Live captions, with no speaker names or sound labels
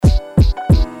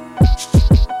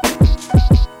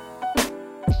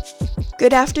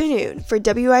Good afternoon. For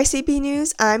WICB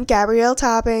News, I'm Gabrielle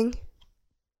Topping.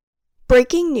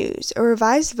 Breaking news. A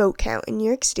revised vote count in New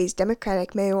York City's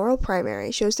Democratic mayoral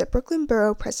primary shows that Brooklyn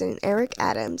Borough President Eric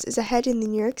Adams is ahead in the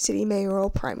New York City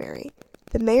mayoral primary.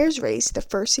 The mayor's race, the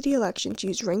first city election to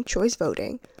use ranked choice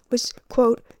voting, was,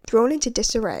 quote, thrown into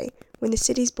disarray when the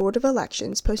city's Board of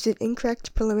Elections posted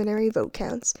incorrect preliminary vote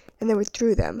counts and then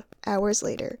withdrew them hours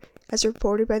later, as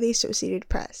reported by the Associated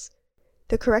Press.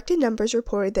 The corrected numbers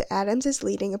reported that Adams is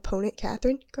leading opponent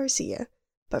Catherine Garcia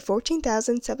by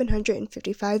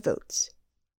 14,755 votes.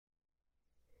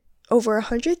 Over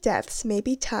 100 deaths may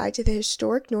be tied to the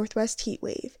historic Northwest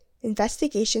heatwave.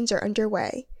 Investigations are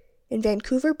underway. In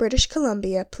Vancouver, British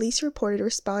Columbia, police reported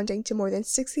responding to more than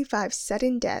 65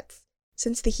 sudden deaths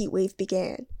since the heatwave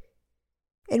began.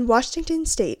 In Washington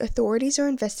state, authorities are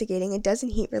investigating a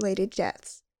dozen heat-related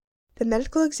deaths. The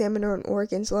medical examiner in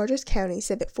Oregon's largest county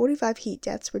said that 45 heat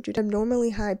deaths were due to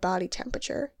abnormally high body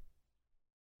temperature.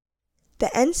 The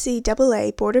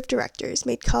NCAA Board of Directors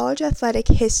made college athletic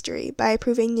history by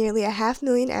approving nearly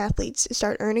 500,000 athletes to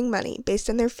start earning money based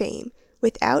on their fame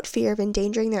without fear of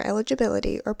endangering their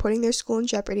eligibility or putting their school in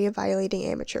jeopardy of violating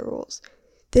amateur rules.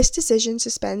 This decision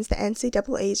suspends the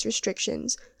NCAA's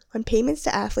restrictions on payments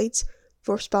to athletes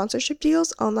for sponsorship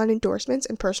deals, online endorsements,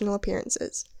 and personal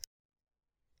appearances.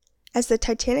 As the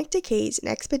Titanic decays, an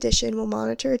expedition will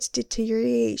monitor its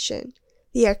deterioration.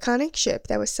 The iconic ship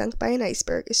that was sunk by an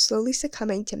iceberg is slowly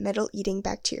succumbing to metal-eating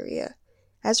bacteria.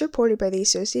 As reported by the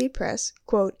Associated Press,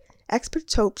 quote,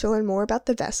 experts hope to learn more about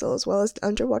the vessel as well as the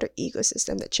underwater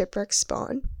ecosystem that shipwrecks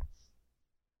spawn.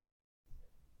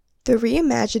 The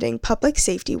Reimagining Public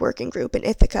Safety Working Group in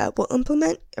Ithaca will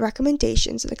implement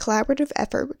recommendations in a collaborative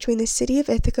effort between the City of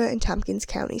Ithaca and Tompkins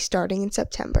County starting in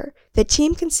September. The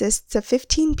team consists of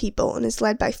 15 people and is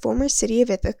led by former City of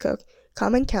Ithaca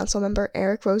Common Council member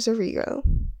Eric Rosario.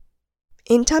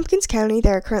 In Tompkins County,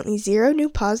 there are currently 0 new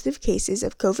positive cases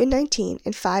of COVID-19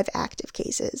 and 5 active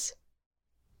cases.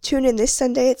 Tune in this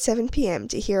Sunday at 7 p.m.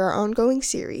 to hear our ongoing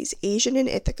series, Asian in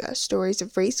Ithaca, Stories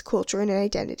of Race, Culture, and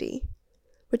Identity,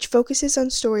 which focuses on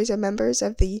stories of members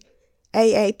of the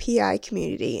AAPI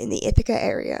community in the Ithaca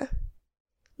area.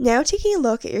 Now taking a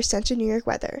look at your Central New York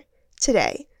weather.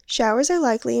 Today, showers are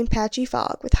likely and patchy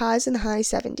fog with highs in the high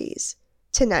 70s.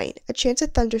 Tonight, a chance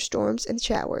of thunderstorms and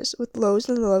showers with lows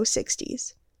in the low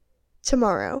 60s.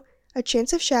 Tomorrow, a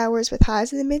chance of showers with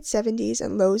highs in the mid-70s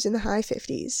and lows in the high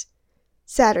 50s.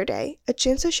 Saturday, a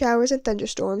chance of showers and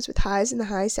thunderstorms with highs in the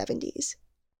high 70s.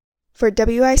 For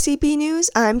WICB News,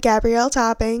 I'm Gabrielle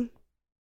Topping.